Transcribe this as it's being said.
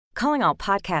calling all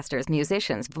podcasters,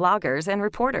 musicians, vloggers, and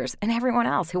reporters, and everyone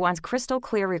else who wants crystal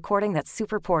clear recording that's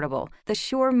super portable. The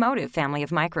Shure Motive family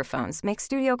of microphones makes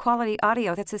studio-quality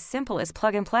audio that's as simple as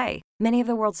plug and play. Many of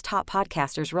the world's top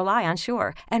podcasters rely on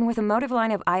Shure, and with a Motive line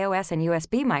of iOS and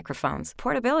USB microphones,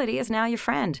 portability is now your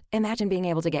friend. Imagine being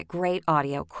able to get great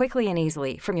audio quickly and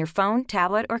easily from your phone,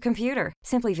 tablet, or computer.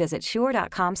 Simply visit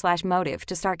shure.com/motive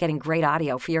to start getting great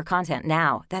audio for your content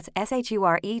now. That's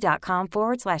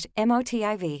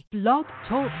SHURE.com/MOTIV. Blog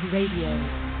Talk Radio.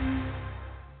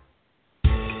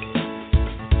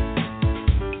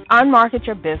 Unmarket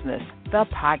Your Business, the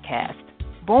podcast.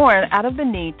 Born out of the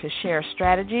need to share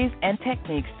strategies and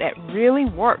techniques that really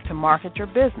work to market your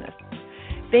business.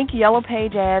 Think Yellow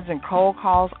Page ads and cold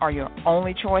calls are your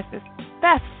only choices?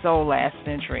 That's so last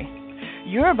century.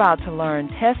 You're about to learn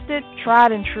tested,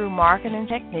 tried and true marketing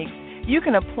techniques you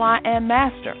can apply and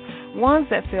master, ones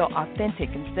that feel authentic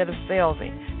instead of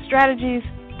salesy, strategies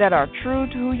that are true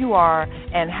to who you are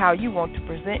and how you want to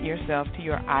present yourself to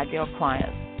your ideal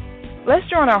clients. Let's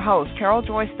join our host, Carol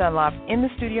Joyce Dunlop, in the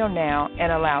studio now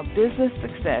and allow business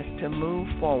success to move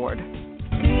forward.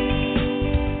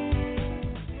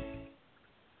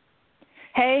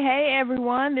 Hey,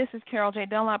 everyone. This is Carol J.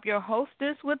 Dunlop, your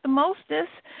hostess with the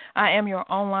mostest. I am your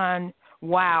online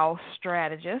wow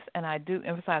strategist, and I do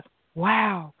emphasize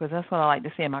wow because that's what I like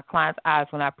to see in my clients' eyes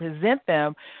when I present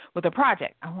them with a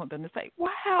project. I want them to say,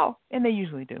 wow, and they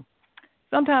usually do.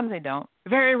 Sometimes they don't.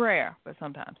 Very rare, but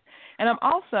sometimes. And I'm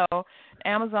also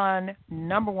Amazon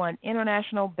 #1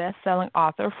 international best-selling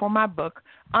author for my book,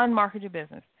 Unmarket Your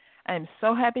Business. I am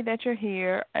so happy that you're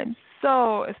here. I'm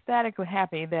so ecstatically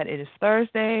happy that it is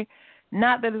Thursday.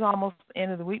 Not that it's almost the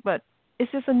end of the week, but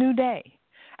it's just a new day.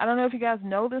 I don't know if you guys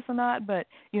know this or not, but,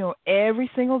 every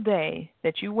single day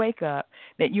that you wake up,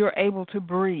 that you're able to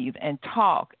breathe and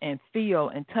talk and feel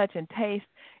and touch and taste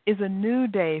is a new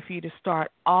day for you to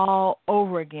start all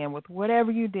over again with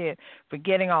whatever you did,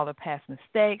 forgetting all the past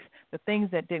mistakes, the things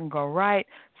that didn't go right,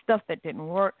 stuff that didn't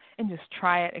work, and just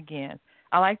try it again.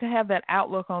 I like to have that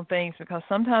outlook on things because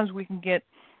sometimes we can get,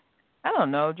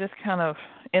 just kind of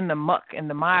in the muck, in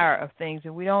the mire of things,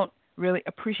 and we don't really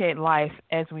appreciate life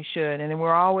as we should. And then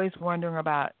we're always wondering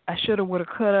about, I shoulda, woulda,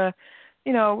 coulda.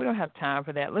 We don't have time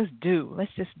for that. Let's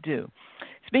just do.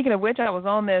 Speaking of which, I was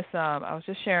on this, I was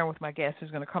just sharing with my guest who's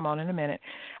going to come on in a minute.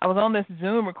 I was on this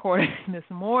Zoom recording this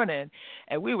morning,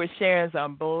 and we were sharing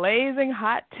some blazing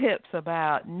hot tips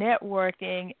about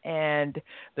networking, and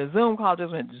the Zoom call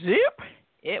just went zip.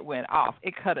 It went off.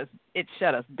 It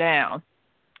shut us down.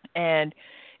 And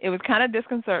it was kind of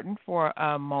disconcerting for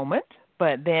a moment,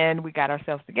 but then we got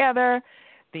ourselves together.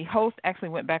 The host actually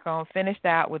went back on, finished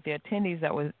out with the attendees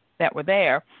that were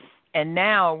there, and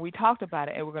now we talked about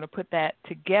it, and we're going to put that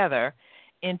together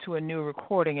into a new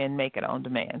recording and make it on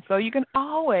demand. So you can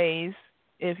always,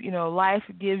 if, life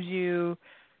gives you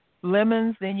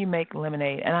lemons, then you make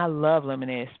lemonade. And I love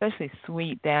lemonade, especially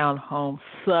sweet, down-home,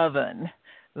 southern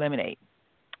lemonade.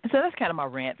 So that's kind of my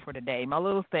rant for today, my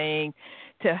little thing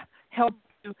to help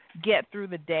you get through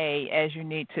the day as you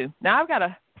need to. Now, I've got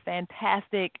a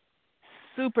fantastic,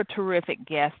 super terrific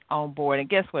guest on board. And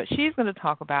guess what? She's going to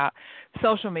talk about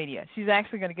social media. She's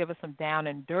actually going to give us some down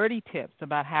and dirty tips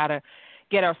about how to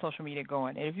get our social media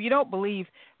going. And if you don't believe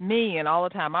me and all the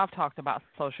time I've talked about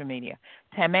social media,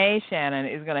 Tamae Shannon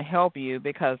is going to help you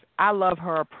because I love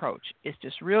her approach. It's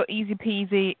just real easy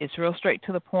peasy. It's real straight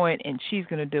to the point, and she's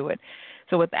going to do it.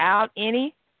 So without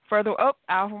any further,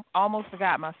 I almost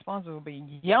forgot. My sponsor will be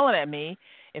yelling at me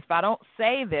if I don't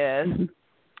say this.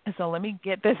 So let me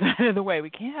get this out of the way. We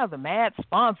can't have the mad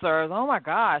sponsors. Oh, my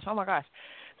gosh.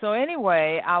 So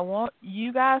anyway, I want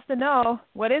you guys to know,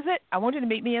 what is it? I want you to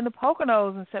meet me in the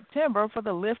Poconos in September for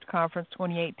the Lift Conference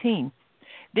 2018.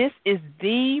 This is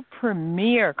the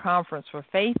premier conference for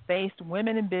faith-based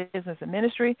women in business and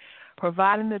ministry,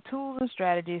 providing the tools and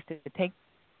strategies to take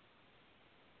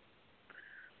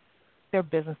their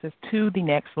businesses to the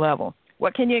next level.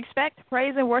 What can you expect?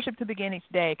 Praise and worship to begin each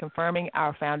day, confirming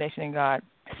our foundation in God.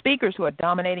 Speakers who are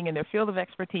dominating in their field of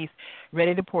expertise,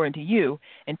 ready to pour into you,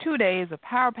 and 2 days of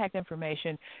power-packed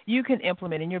information you can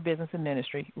implement in your business and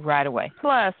ministry right away.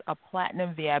 Plus, a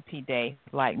platinum VIP day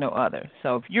like no other.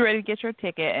 So if you're ready to get your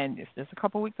ticket, and it's just a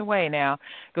couple weeks away now,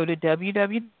 go to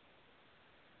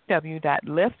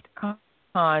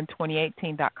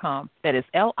www.liftcon2018.com. That is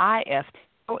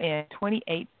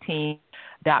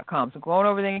LIFTON2018.com. So go on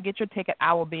over there and get your ticket.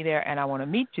 I will be there, and I want to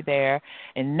meet you there.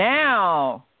 And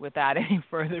now, without any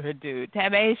further ado,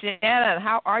 Tamae Shannon,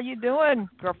 how are you doing,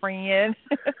 girlfriend?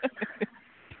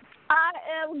 I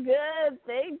am good,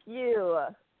 thank you.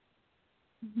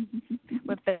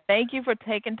 Well, thank you for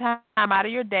taking time out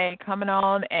of your day, coming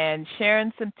on and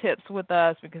sharing some tips with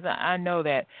us, because I know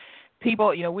that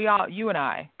people, you and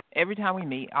I, every time we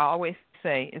meet, I always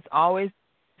say it's always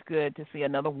good to see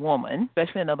another woman,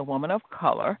 especially another woman of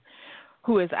color,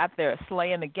 who is out there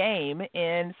slaying the game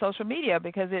in social media,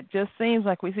 because it just seems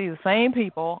like we see the same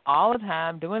people all the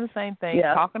time doing the same things,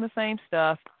 talking the same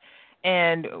stuff.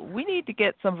 And we need to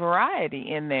get some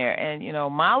variety in there. And,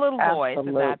 my little voice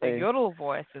is out there. Your little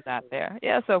voice is out there.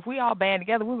 Yeah, so if we all band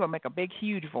together, we're going to make a big,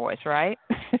 huge voice, right?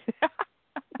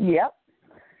 Yep.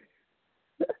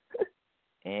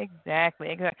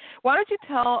 Exactly. Why don't you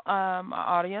tell our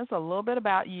audience a little bit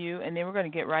about you, and then we're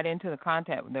going to get right into the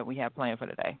content that we have planned for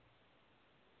today.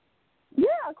 Yeah,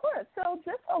 of course. So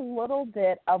just a little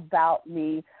bit about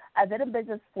me. I've been in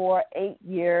business for 8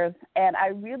 years, and I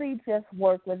really just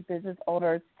work with business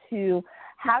owners to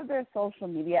have their social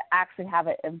media actually have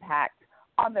an impact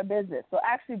on their business, so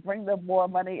actually bring them more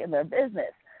money in their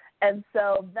business. And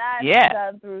so that's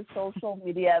done through social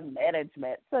media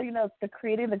management. So, the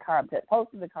creating the content,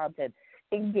 posting the content,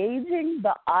 engaging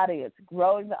the audience,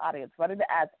 growing the audience, running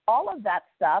the ads, all of that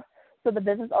stuff, so the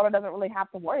business owner doesn't really have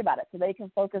to worry about it, so they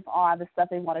can focus on the stuff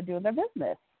they want to do in their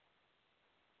business.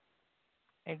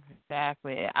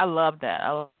 Exactly. I love that.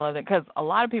 I love it, because a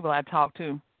lot of people I talk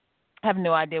to have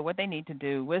no idea what they need to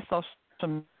do with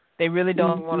social. They really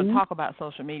don't want to talk about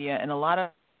social media, and a lot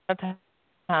of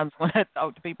times when I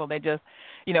talk to people, they just,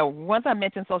 once I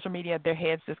mention social media, their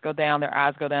heads just go down, their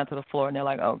eyes go down to the floor, and they're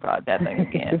like, oh, God, that thing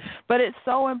again. But it's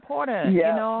so important,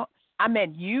 I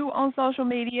met you on social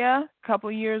media a couple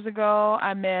of years ago.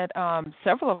 I met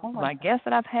several of my guests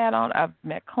that I've had on. I've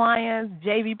met clients,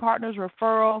 JV partners,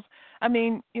 referrals. I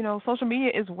mean, social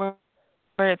media is where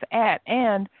it's at.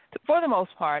 And for the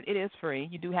most part, it is free.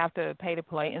 You do have to pay to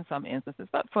play in some instances,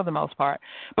 but for the most part.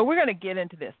 But we're going to get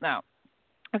into this now.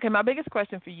 Okay, my biggest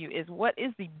question for you is, what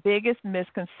is the biggest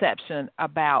misconception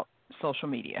about social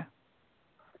media?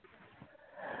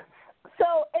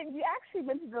 So, and you actually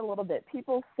mentioned it a little bit.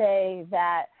 People say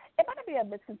that it might not be a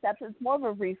misconception. It's more of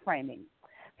a reframing.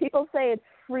 People say it's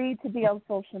free to be on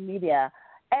social media.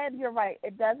 And you're right.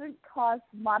 It doesn't cost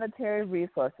monetary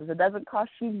resources. It doesn't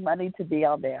cost you money to be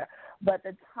on there. But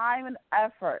the time and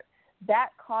effort, that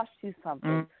costs you something.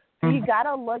 Mm-hmm. So you got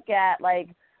to look at,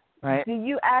 do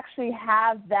you actually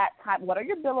have that time? What's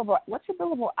your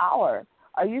billable hour?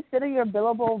 Are you spending your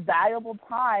billable, valuable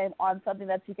time on something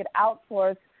that you could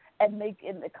outsource and make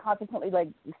and consequently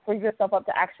free yourself up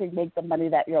to actually make the money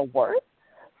that you're worth?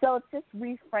 So it's just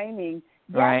reframing.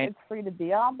 Yes, it's free to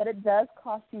be on, but it does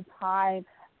cost you time,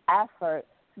 effort.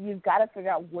 So you've got to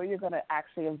figure out where you're going to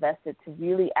actually invest it to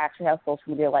really actually have social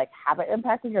media have an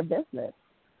impact on your business.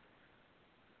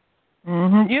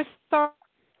 Mm-hmm.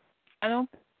 I don't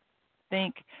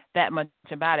think that much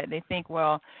about it. They think,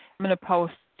 well, I'm going to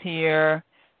post here,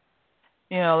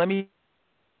 let me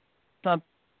something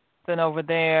over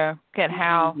there. Look at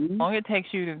how long it takes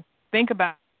you to think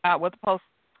about what the post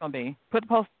is going to be. Put the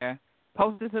post there.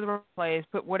 Post it to the right place.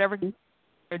 Put whatever,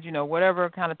 whatever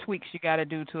kind of tweaks you got to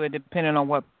do to it, depending on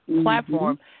what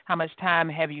platform. How much time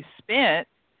have you spent,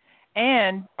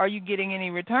 and are you getting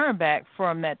any return back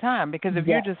from that time? Because if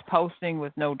you're just posting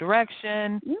with no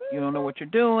direction, you don't know what you're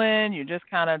doing. You're just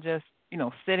kind of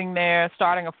sitting there,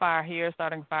 starting a fire here,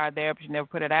 starting a fire there, but you never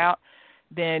put it out.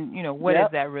 Then what is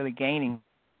that really gaining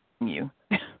you?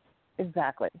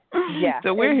 Exactly. Yeah.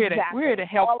 So we're here to help. We're here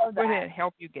to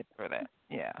help you get through that.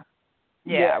 Yeah.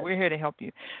 Yeah, we're here to help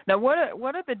you. Now, what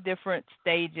are the different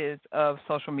stages of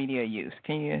social media use?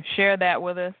 Can you share that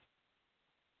with us?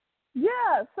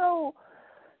 Yeah, so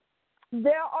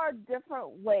there are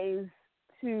different ways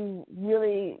to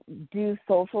really do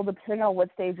social depending on what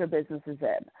stage your business is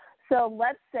in. So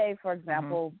let's say, for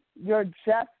example, you're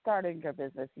just starting your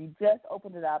business. You just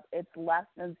opened it up. It's less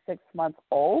than 6 months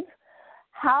old.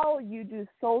 How you do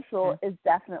social is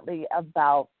definitely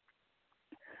about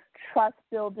trust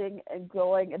building and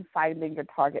growing and finding your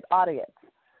target audience.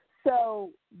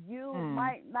 So you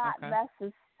might not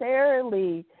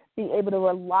necessarily be able to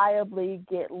reliably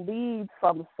get leads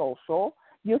from social.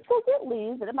 You'll still get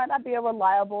leads, and it might not be a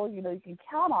reliable, you can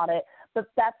count on it, but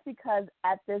that's because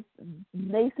at this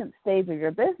nascent stage of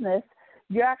your business,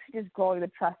 you're actually just growing the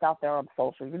trust out there on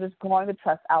social. You're just growing the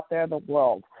trust out there in the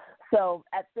world. So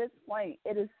at this point,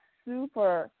 it is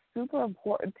super, super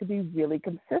important to be really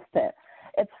consistent.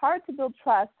 It's hard to build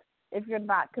trust if you're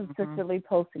not consistently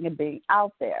posting and being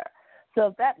out there. So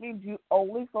if that means you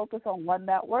only focus on one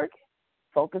network,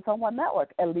 focus on one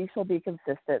network. At least you'll be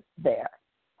consistent there.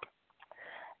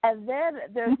 And then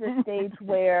there's this stage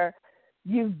where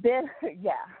you've been,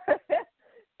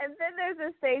 And then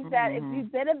there's a stage that if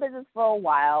you've been in business for a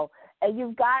while and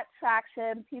you've got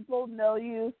traction, people know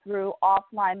you through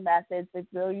offline methods, they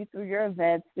know you through your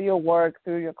events, through your work,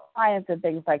 through your clients and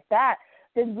things like that,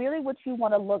 then really what you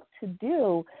want to look to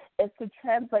do is to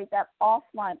translate that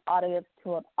offline audience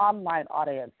to an online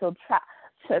audience. So,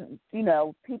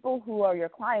 people who are your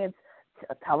clients,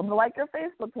 tell them to like your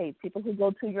Facebook page. People who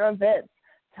go to your events,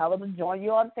 tell them to join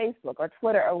you on Facebook or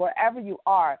Twitter or wherever you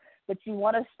are. But you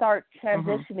want to start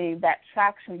transitioning that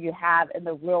traction you have in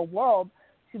the real world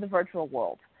to the virtual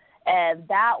world. And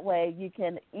that way you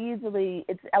can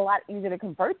it's a lot easier to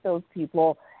convert those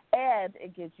people, and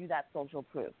it gives you that social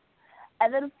proof.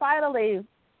 And then finally,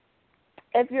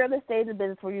 if you're in the stage of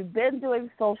business where you've been doing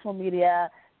social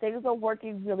media, things are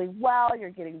working really well, you're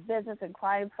getting business and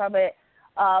clients from it,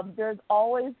 there's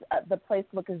always the place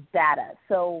to look is data.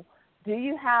 So do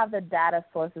you have the data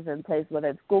sources in place, whether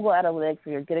it's Google Analytics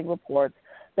or you're getting reports,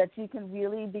 that you can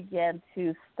really begin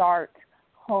to start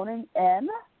honing in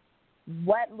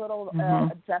what little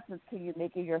adjustments can you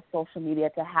make in your social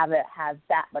media to have it have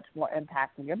that much more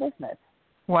impact in your business?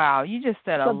 Wow, you just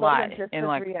said a lot in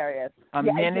like 3 areas. A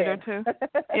minute or two.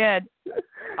 Yeah,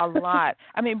 a lot.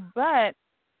 I mean, but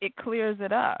it clears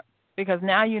it up because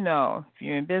now you know if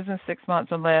you're in business 6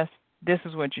 months or less, this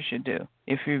is what you should do.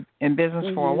 If you're in business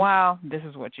for a while, this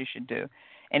is what you should do.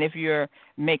 And if you're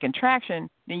making traction,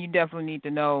 then you definitely need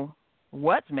to know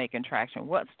what's making traction,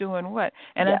 what's doing what.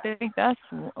 And I think that's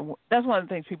one of the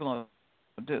things people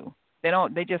don't do.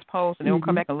 They just post and they don't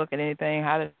come back and look at anything.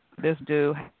 How did this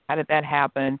do? How did that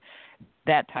happen?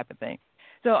 That type of thing.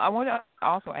 So I want to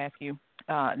also ask you,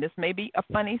 this may be a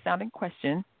funny sounding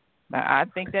question, but I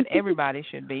think that everybody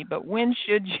should be. But when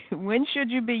should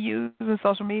you be using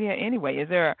social media anyway? Is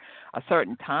there a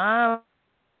certain time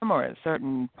or a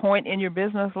certain point in your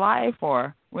business life,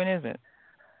 or when is it?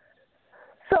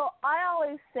 So I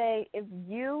always say if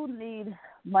you need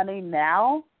money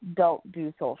now, don't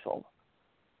do social.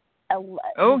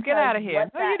 Oh, get out of here.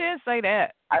 No, you didn't say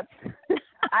that.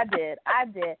 I did.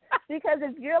 Because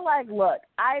if you're like, look,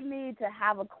 I need to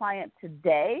have a client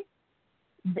today,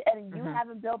 and you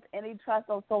haven't built any trust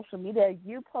on social media,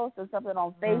 you posted something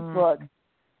on Facebook,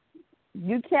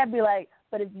 you can't be like,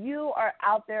 but if you are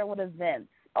out there with events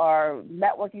or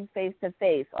networking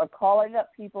face-to-face or calling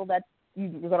up people that you're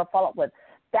going to follow up with,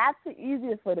 that's the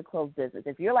easiest way to close business.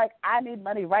 If you're like, I need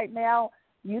money right now,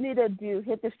 you need to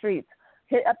hit the streets,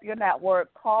 hit up your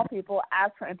network, call people,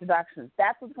 ask for introductions.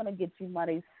 That's what's going to get you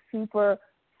money super,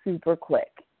 super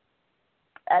quick.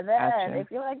 And then if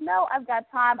you're like, no, I've got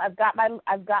time, I've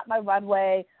got my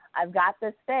runway, I've got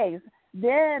this space,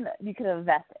 then you can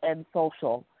invest in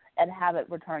social and have it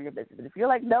return your business. But if you're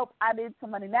like, nope, I need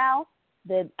some money now,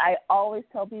 then I always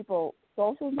tell people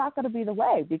social is not going to be the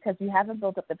way because you haven't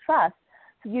built up the trust.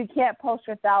 So you can't post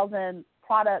your $1,000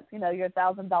 product, your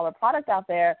 $1,000 product out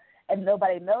there and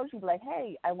nobody knows you. Be like,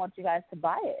 hey, I want you guys to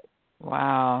buy it.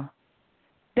 Wow.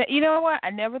 You know what? I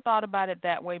never thought about it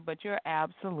that way, but you're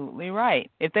absolutely right.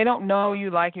 If they don't know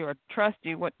you, like you, or trust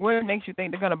you, what makes you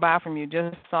think they're going to buy from you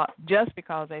just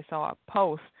because they saw a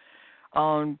post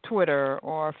on Twitter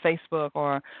or Facebook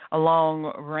or a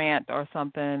long rant or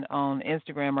something on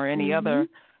Instagram or any other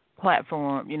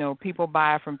platform? People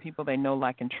buy from people they know,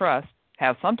 like, and trust,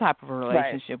 have some type of a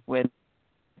relationship with.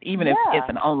 Even if it's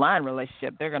an online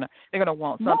relationship, they're gonna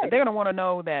want something. Right. They're gonna want to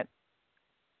know that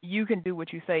you can do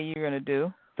what you say you're gonna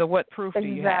do. So what proof do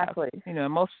you have?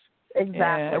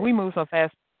 We move so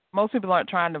fast. Most people aren't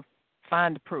trying to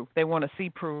find the proof. They want to see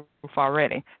proof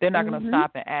already. They're not going to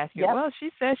stop and ask you, well, she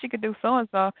said she could do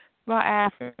so-and-so. Well,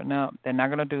 ask her. No, they're not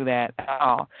going to do that at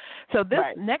all. So this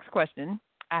next question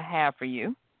I have for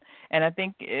you, and I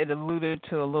think it alluded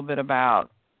to a little bit about,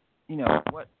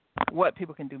 what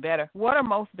people can do better. What are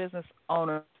most business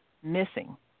owners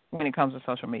missing when it comes to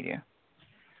social media?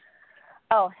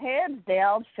 Oh, hands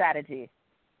down, strategy.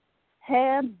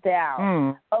 Hands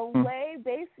down.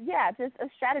 Just a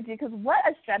strategy. Because what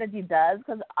a strategy does,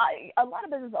 because a lot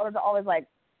of business owners are always like,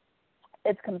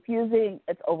 it's confusing,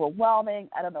 it's overwhelming,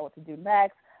 I don't know what to do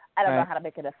next, I don't know how to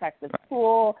make an effective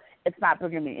tool, it's not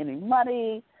bringing me any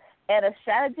money. And a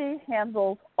strategy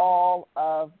handles all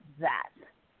of that.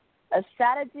 A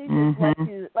strategy just lets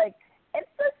you, it's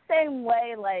the same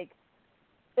way,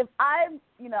 if I'm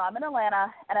in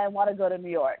Atlanta and I want to go to New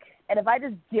York, and if I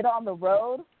just get on the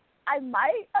road, I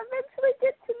might eventually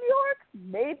get to New York.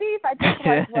 Maybe if I just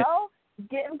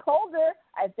it's getting colder,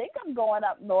 I think I'm going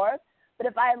up north. But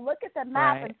if I look at the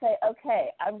map and say, okay,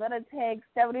 I'm going to take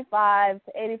 75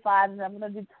 to 85 and I'm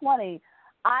going to do 20,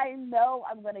 I know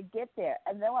I'm going to get there.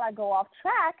 And then when I go off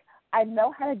track, I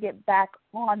know how to get back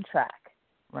on track.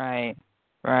 Right.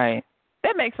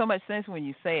 That makes so much sense when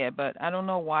you say it, but I don't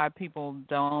know why people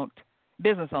don't,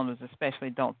 business owners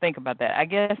especially, don't think about that. I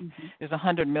guess there's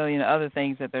 100 million other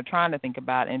things that they're trying to think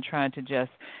about and trying to just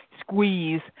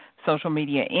squeeze social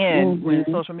media in when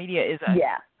social media is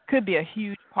could be a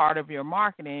huge part of your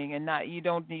marketing, and not, you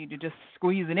don't need to just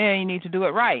squeeze it in. You need to do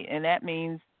it right, and that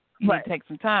means you need to take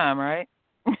some time, right?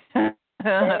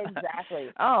 Exactly.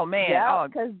 Oh man, yeah,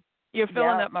 you're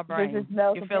filling up my brain.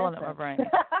 You're filling up my brain.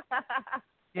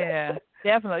 Yeah,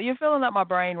 definitely. You're filling up my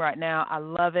brain right now. I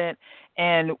love it.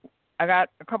 And I got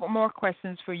a couple more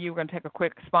questions for you. We're going to take a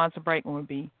quick sponsor break, and we'll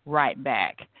be right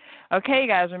back. Okay,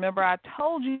 guys, remember I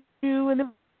told you in the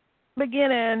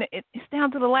beginning, it's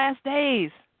down to the last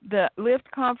days. The Lift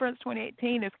Conference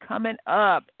 2018 is coming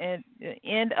up at the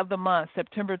end of the month,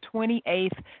 September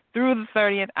 28th through the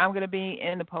 30th. I'm going to be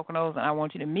in the Poconos, and I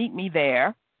want you to meet me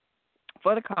there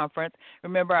for the conference.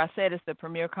 Remember, I said it's the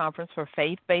premier conference for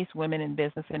faith-based women in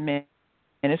business and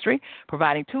ministry,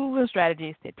 providing tools and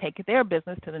strategies to take their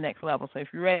business to the next level. So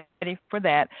if you're ready for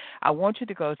that, I want you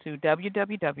to go to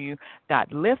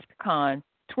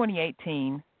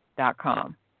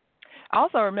www.liftcon2018.com.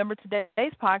 Also, remember,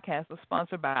 today's podcast was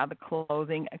sponsored by the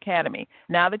Closing Academy.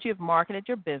 Now that you've marketed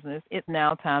your business, it's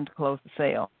now time to close the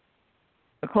sale.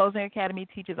 The Closing Academy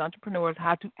teaches entrepreneurs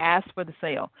how to ask for the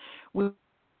sale. We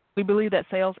believe that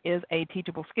sales is a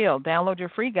teachable skill. Download your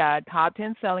free guide, Top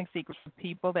 10 Selling Secrets for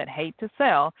People That Hate to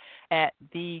Sell, at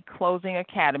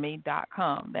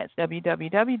theclosingacademy.com. That's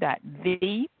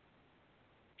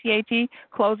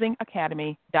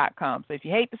www.theclosingacademy.com. So if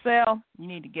you hate to sell, you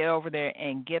need to get over there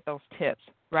and get those tips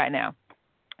right now.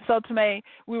 So, Tomei,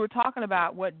 we were talking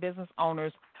about what business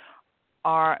owners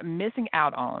are missing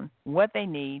out on, what they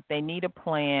need. They need a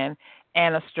plan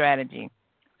and a strategy.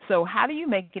 So how do you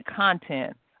make it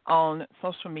content on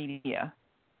social media?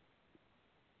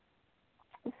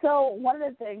 So one of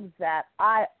the things that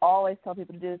I always tell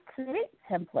people to do is create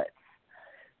templates.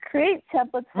 Create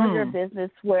templates for your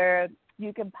business where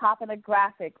you can pop in a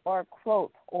graphic or a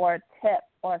quote or a tip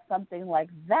or something like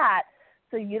that,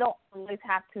 so you don't always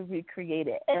have to recreate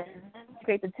it. And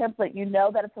create the template, you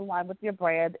know that it's aligned with your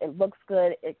brand, it looks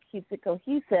good, it keeps it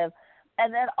cohesive,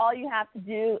 and then all you have to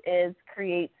do is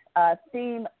create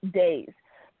theme days.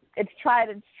 It's tried,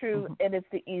 it's true, and it's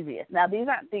the easiest. Now, these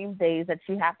aren't theme days that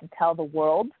you have to tell the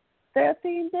world they're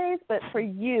theme days, but for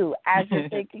you, as you're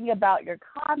thinking about your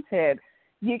content,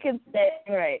 you can say,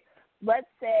 all right, let's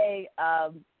say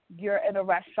you're in a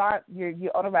restaurant, you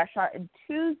own a restaurant, and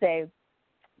Tuesday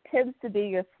tends to be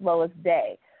your slowest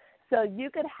day. So you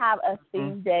could have a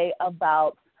theme day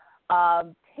about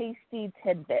tasty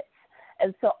tidbits.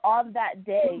 And so on that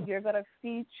day, you're going to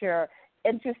feature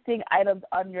interesting items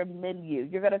on your menu.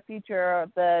 You're going to feature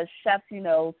the chef's,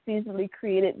 seasonally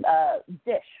created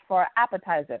dish for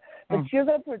appetizer. But you're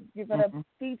going to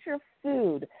feature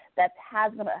food that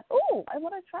has going to, I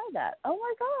want to try that. Oh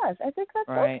my gosh, I think that's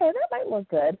okay. That might look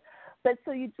good. But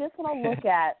so you just want to look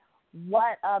at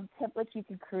what templates you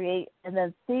can create and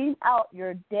then theme out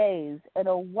your days in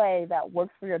a way that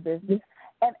works for your business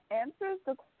and answers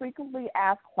the frequently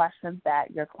asked questions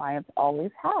that your clients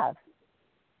always have.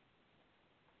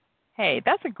 Hey,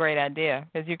 that's a great idea,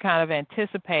 because you're kind of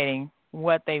anticipating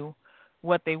what they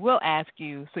will ask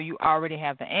you, so you already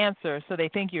have the answer, so they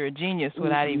think you're a genius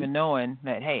without even knowing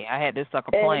that, hey, I had this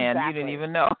sucker plan. Exactly. You didn't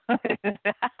even know.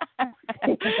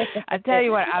 I tell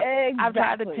you what, I've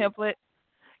tried the template.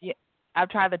 Yeah, I've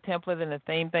tried the template and the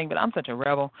theme thing, but I'm such a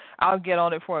rebel. I'll get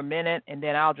on it for a minute, and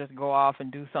then I'll just go off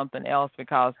and do something else,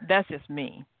 because that's just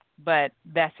me. But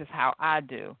that's just how I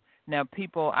do. Now,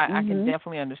 people, I can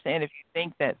definitely understand if you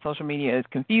think that social media is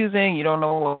confusing, you don't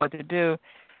know what to do,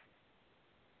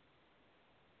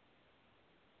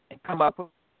 come up with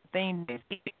things.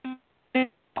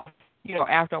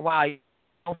 After a while, you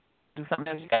don't do something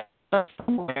else. You got to start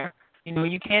somewhere.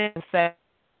 You can't say,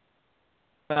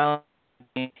 well,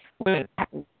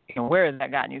 where has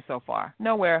that gotten you so far?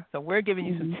 Nowhere. So we're giving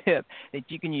you some tips that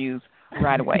you can use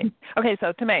right away. Okay,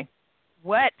 so Tomei,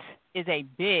 what is a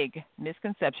big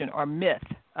misconception or myth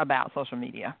about social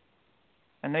media?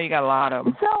 I know you got a lot of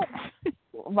them. So,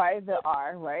 right, there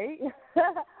are, right?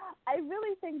 I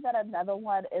really think that another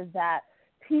one is that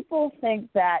people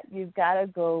think that you've got to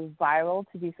go viral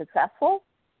to be successful,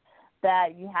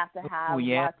 that you have to have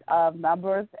lots of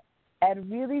numbers, and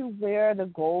really where the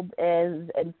goal is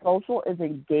in social is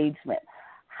engagement.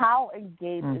 How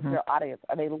engaged is your audience?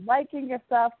 Are they liking your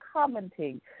stuff,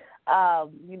 commenting,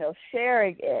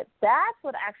 sharing it? That's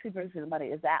what actually brings you the money,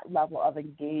 is that level of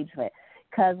engagement.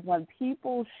 Because when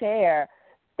people share,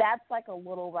 that's like a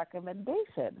little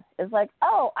recommendation. It's like,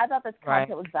 oh, I thought this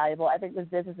content was valuable. I think this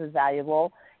business is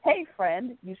valuable. Hey,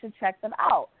 friend, you should check them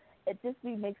out. It just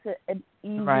makes it an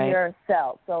easier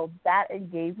sell. So that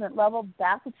engagement level,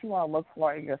 that's what you want to look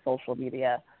for in your social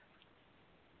media.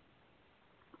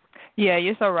 Yeah,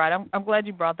 you're so right. I'm glad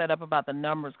you brought that up about the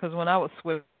numbers, because when I was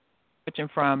switching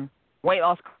from weight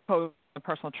loss coach, a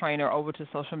personal trainer, over to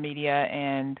social media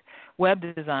and web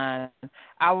design,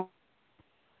 I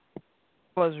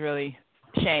was really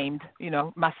shaming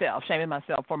myself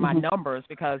for my numbers,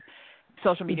 because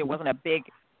social media wasn't a big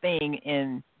thing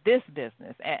in this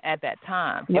business at that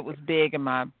time. It was big in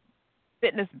my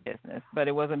fitness business, but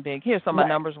it wasn't big here, so my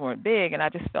numbers weren't big, and I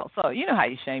just felt so, you know how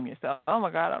you shame yourself, oh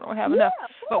my God, I don't have enough.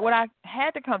 But what I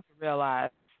had to come to realize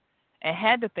and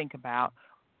had to think about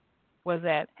was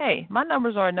that, hey, my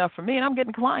numbers are enough for me, and I'm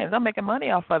getting clients, I'm making money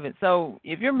off of it. So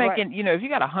if you're making, if you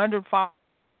got 100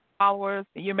 followers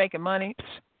and you're making money,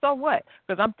 so what?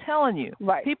 Because I'm telling you,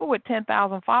 people with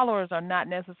 10,000 followers are not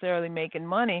necessarily making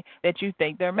money that you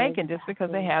think they're making just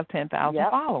because they have 10,000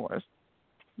 followers.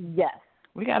 Yes.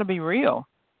 We got to be real.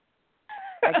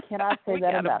 I cannot say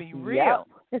that enough. We got to be real.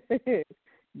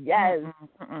 Yes.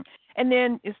 And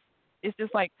then it's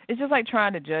just like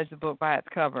trying to judge the book by its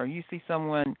cover. You see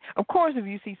someone, of course, if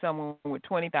you see someone with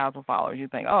 20,000 followers, you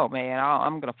think, oh man,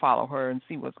 I'm going to follow her and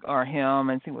see him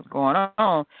and see what's going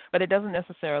on. But it doesn't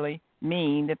necessarily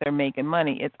mean that they're making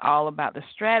money. It's all about the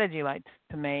strategy, like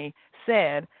Tomei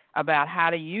said, about how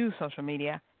to use social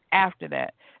media after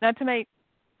that. Now, Tomei,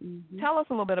 tell us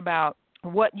a little bit about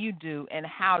what you do and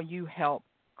how you help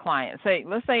clients.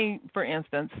 Let's say, for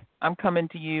instance, I'm coming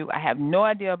to you. I have no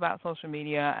idea about social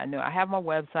media. I know I have my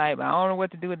website, but I don't know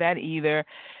what to do with that either,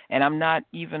 and I'm not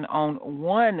even on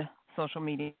one social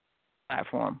media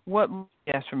platform. What would you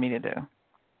suggest for me to do?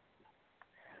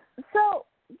 So,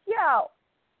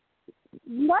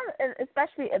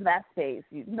 especially in that space,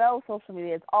 social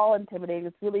media, it's all intimidating.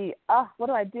 It's really, what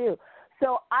do I do?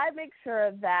 So I make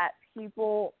sure that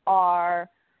people are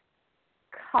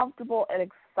comfortable and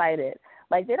excited.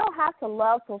 Like, they don't have to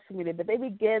love social media, but they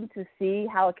begin to see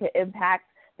how it can impact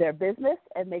their business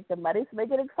and make them money, so they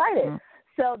get excited.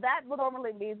 So that what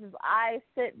normally means is I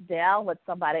sit down with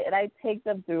somebody and I take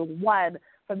them through one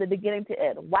from the beginning to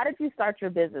end. Why did you start your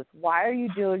business? Why are you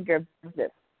doing your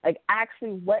business? Like,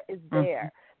 actually, what is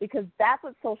there? Because that's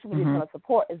what social media is going to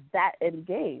support, is that end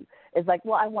game. It's like,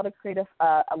 well, I want to create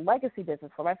a legacy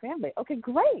business for my family. Okay,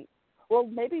 great. Well,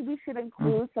 maybe we should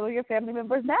include some of your family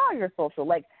members now in your social.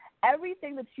 Like,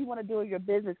 everything that you want to do in your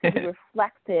business can be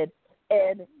reflected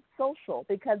in social,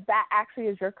 because that actually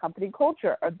is your company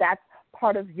culture, or that's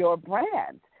part of your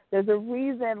brand. There's a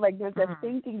reason, like, there's a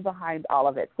thinking behind all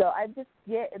of it. So I just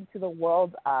get into the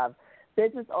world of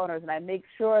business owners, and I make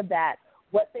sure that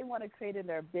what they want to create in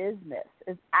their business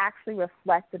is actually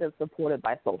reflected and supported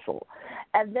by social.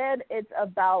 And then it's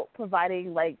about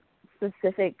providing, like,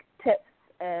 specific tips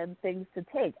and things to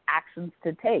take, actions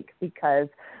to take, because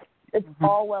it's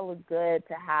all well and good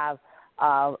to have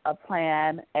a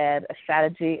plan and a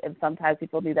strategy, and sometimes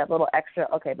people need that little extra,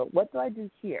 okay, but what do I do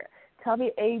here? Tell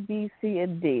me A, B, C,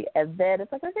 and D. And then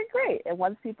it's like, okay, great. And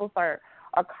once people are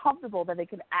comfortable that they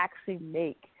can actually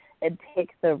make and take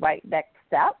the right next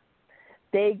step,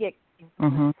 they get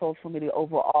social media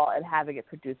overall and having it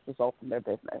produce results in their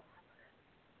business.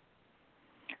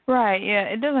 Right, yeah.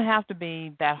 It doesn't have to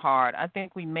be that hard. I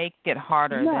think we make it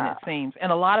harder than it seems.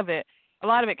 And a lot of it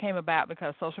came about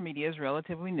because social media is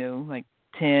relatively new, like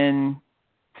 10,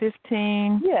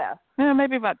 15,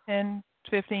 maybe about 10,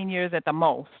 15 years at the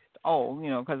most old,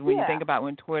 because when you think about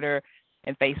when Twitter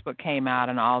and Facebook came out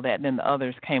and all that, then the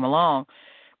others came along.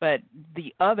 But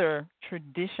the other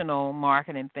traditional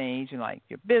marketing things, like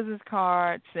your business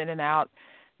cards, sending out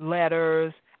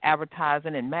letters,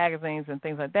 advertising in magazines and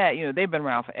things like that, they've been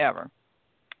around forever.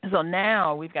 So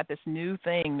now we've got this new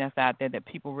thing that's out there that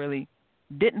people really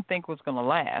didn't think was going to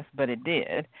last, but it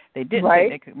did. They didn't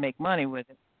think they could make money with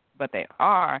it, but they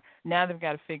are. Now they've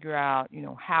got to figure out,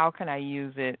 how can I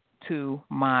use it to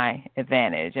my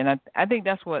advantage? And I think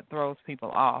that's what throws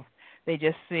people off. They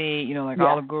just see,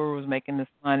 all the gurus making this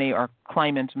money or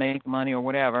claiming to make money or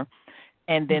whatever,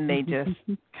 and then they just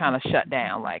kind of shut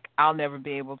down. Like, I'll never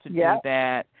be able to do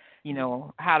that.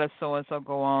 How does so-and-so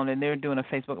go on? And they're doing a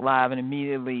Facebook Live, and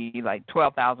immediately, like,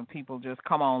 12,000 people just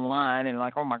come online and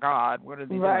like, oh, my God, what are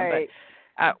they doing?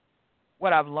 But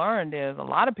what I've learned is a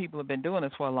lot of people have been doing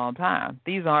this for a long time.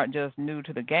 These aren't just new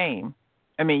to the game.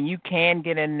 I mean, you can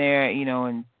get in there,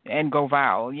 and go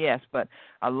viral, yes, but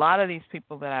a lot of these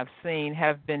people that I've seen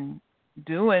have been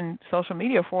doing social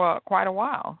media for quite a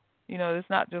while. It's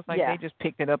not just like they just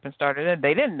picked it up and started it.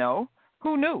 They didn't know.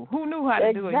 Who knew? Who knew how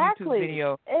to do a YouTube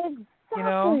video? Exactly. You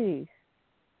know?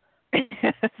 So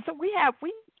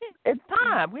it's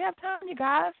time. We have time, you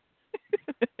guys.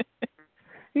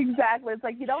 Exactly. It's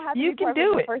like you don't have to you be can perfect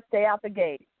do the it. first day out the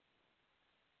gate.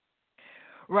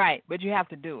 Right, but you have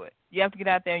to do it. You have to get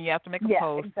out there and you have to make a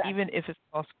post, exactly. even if it's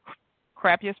the most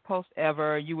crappiest post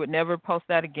ever. You would never post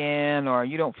that again, or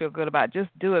you don't feel good about it. Just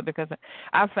do it, because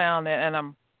I found that, and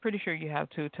I'm pretty sure you have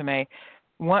too, Tomei.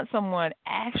 Once someone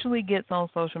actually gets on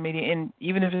social media, and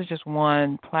even if it's just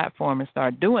one platform, and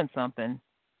start doing something,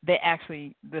 the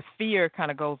fear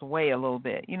kind of goes away a little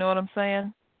bit. You know what I'm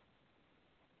saying?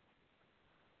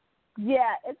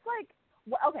 Yeah, it's like,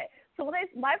 okay, so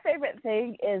my favorite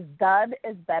thing is done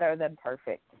is better than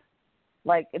perfect.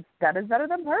 Like, it's done is better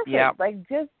than perfect. Yep. Like,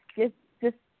 just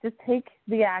take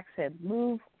the action,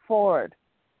 move forward.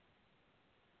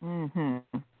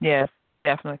 Yes,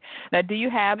 definitely. Now, do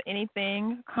you have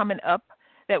anything coming up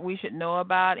that we should know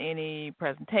about? Any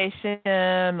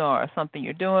presentation or something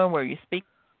you're doing where you speak?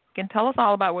 And tell us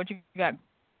all about what you got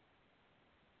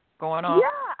going on.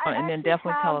 Yeah, and then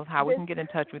definitely tell us how we can get in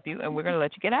touch with you, and we're going to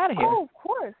let you get out of here. Oh, of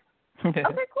course. Okay,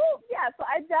 cool. Yeah, so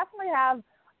I definitely have,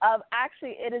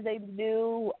 actually, it is a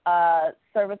new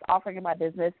service offering in my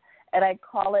business, and I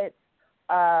call it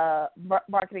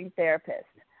Marketing Therapist.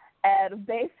 And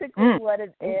basically what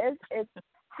it is, it's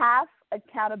half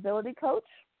accountability coach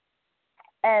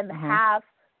and half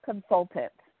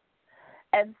consultant.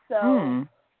 And so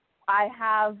I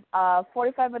have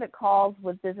 45-minute calls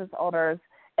with business owners,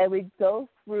 and we go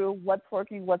through what's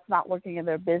working, what's not working in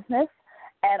their business.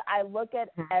 And I look at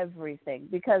everything,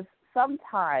 because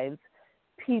sometimes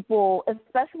people,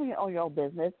 especially when you own your own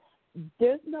business,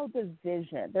 there's no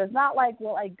division. There's not like,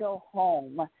 well, I go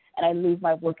home and I leave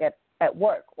my work at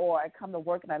work, or I come to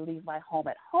work and I leave my home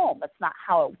at home. That's not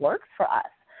how it works for us.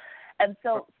 And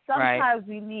so sometimes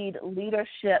we need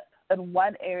leadership in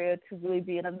one area to really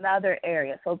be in another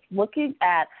area. So it's looking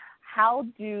at how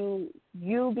do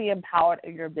you be empowered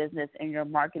in your business and your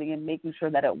marketing and making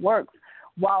sure that it works,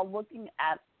 while looking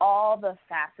at all the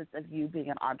facets of you being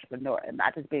an entrepreneur, and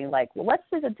not just being like, well, let's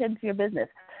just attend to your business,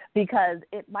 because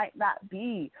it might not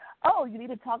be, oh, you need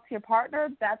to talk to your partner.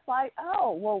 That's why,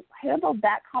 oh, well, handle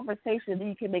that conversation, then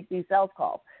you can make these sales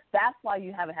calls. That's why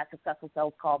you haven't had successful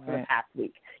sales calls for the past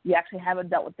week. You actually haven't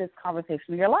dealt with this conversation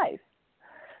in your life.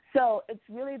 So it's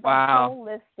really the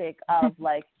holistic of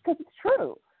like, because it's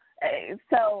true.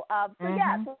 So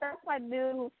yeah, so that's my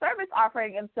new service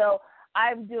offering. And so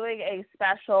I'm doing a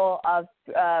special of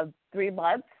 3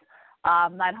 months,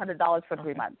 $900 for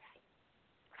 3 months.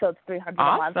 So it's $300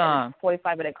 a month, and it's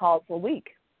 45-minute calls a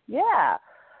week. Yeah.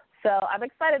 So I'm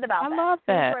excited about that. I love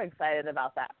that. Super excited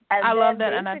about that. And I love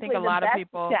that, and I think a lot of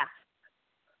people. Yeah.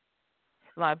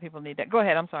 A lot of people need that. Go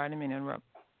ahead. I'm sorry. I didn't mean to interrupt.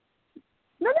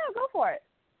 No, go for it.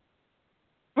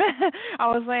 I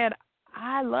was saying,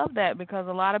 I love that, because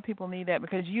a lot of people need that,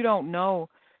 because you don't know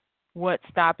what's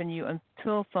stopping you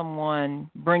until someone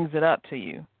brings it up to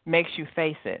you, makes you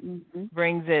face it,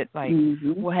 brings it like,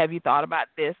 well, have you thought about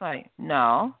this? Like,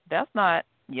 no, that's not.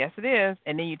 Yes, it is.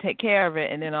 And then you take care of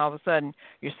it, and then all of a sudden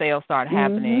your sales start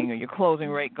happening, or your closing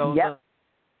rate goes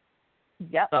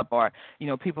up, or, you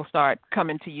know, people start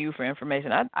coming to you for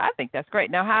information. I think that's great.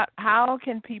 Now, how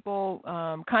can people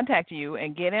contact you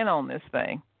and get in on this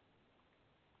thing?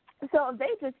 So they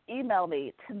just email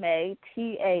me, Tomei,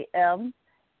 TAMAY,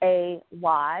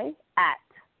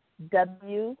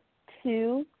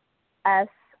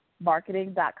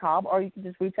 w2smarketing.com, or you can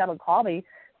just reach out and call me,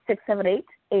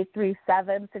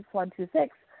 678-837-6126.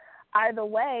 Either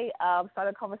way, start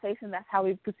a conversation. That's how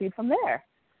we proceed from there.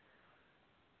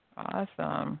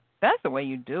 Awesome. That's the way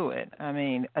you do it. I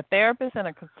mean, a therapist and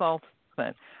a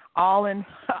consultant, all in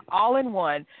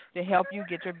one, to help you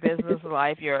get your business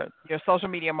life, your social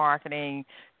media marketing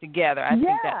together. I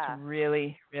think that's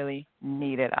really, really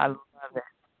needed. I love it.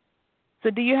 So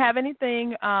do you have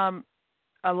anything, a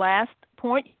last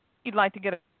point you'd like to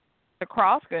get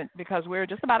across? Because we're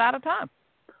just about out of time.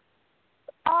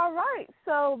 All right.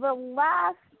 So the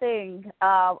last thing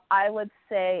I would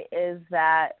say is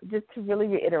that, just to really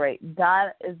reiterate, done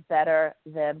is better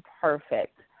than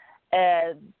perfect.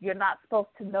 And you're not supposed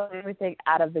to know everything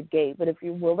out of the gate, but if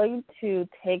you're willing to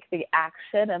take the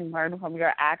action and learn from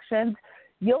your actions,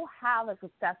 you'll have a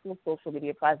successful social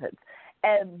media presence.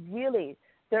 And really,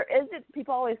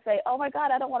 people always say, oh, my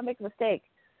God, I don't want to make a mistake.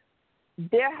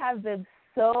 There have been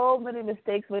so many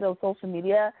mistakes made on social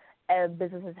media, and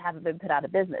businesses haven't been put out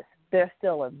of business. They're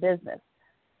still in business.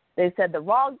 They said the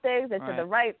wrong things, they said the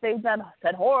right things,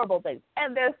 said horrible things,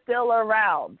 and they're still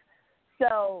around.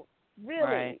 So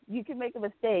really, you can make a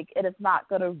mistake, and it's not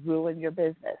going to ruin your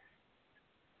business.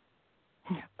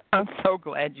 I'm so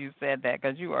glad you said that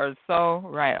because you are so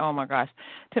right. Oh, my gosh.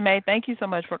 Tamae, thank you so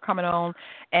much for coming on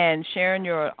and sharing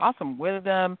your awesome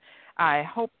wisdom. I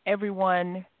hope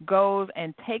everyone goes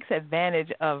and takes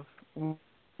advantage of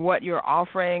what you're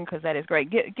offering because that is great.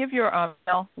 Give your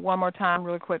email one more time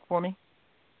really quick for me.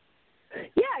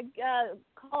 Yeah,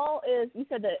 call is, you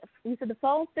said the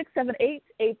phone,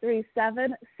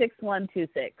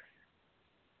 678-837-6126.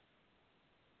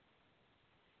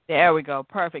 There we go.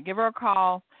 Perfect. Give her a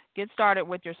call. Get started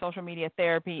with your social media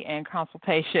therapy and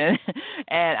consultation,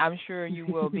 and I'm sure you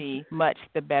will be much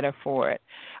the better for it.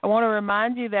 I want to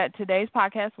remind you that today's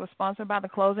podcast was sponsored by the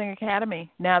Closing Academy.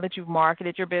 Now that you've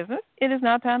marketed your business, it is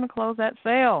now time to close that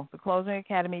sale. The Closing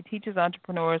Academy teaches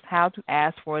entrepreneurs how to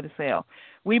ask for the sale.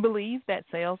 We believe that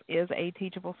sales is a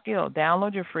teachable skill.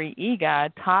 Download your free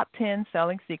e-guide, Top 10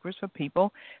 Selling Secrets for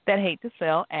People That Hate to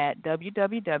Sell at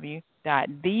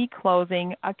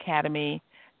www.theclosingacademy.com.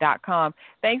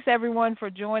 Thanks, everyone, for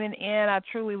joining in. I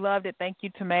truly loved it. Thank you,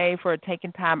 Tamae, for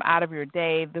taking time out of your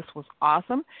day. This was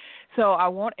awesome. So I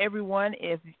want everyone,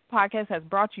 if this podcast has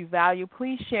brought you value,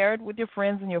 please share it with your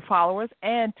friends and your followers,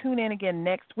 and tune in again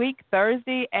next week,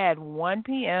 Thursday at 1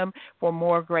 p.m. for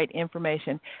more great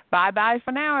information. Bye-bye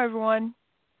for now, everyone.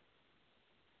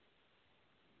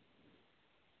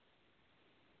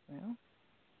 Well,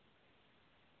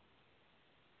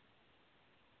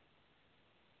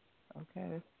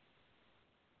 okay.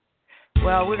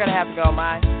 Well, we're going to have to go.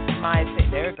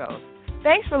 There it goes.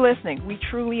 Thanks for listening. We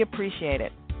truly appreciate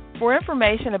it. For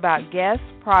information about guests,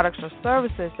 products, or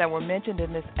services that were mentioned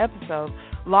in this episode,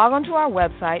 log on to our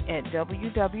website at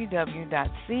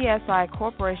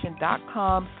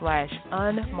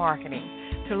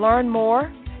www.csicorporation.com/unmarketing. To learn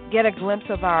more, get a glimpse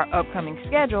of our upcoming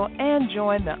schedule, and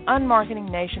join the unmarketing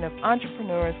nation of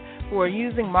entrepreneurs who are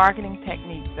using marketing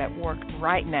techniques that work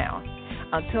right now.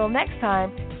 Until next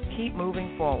time, keep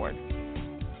moving forward.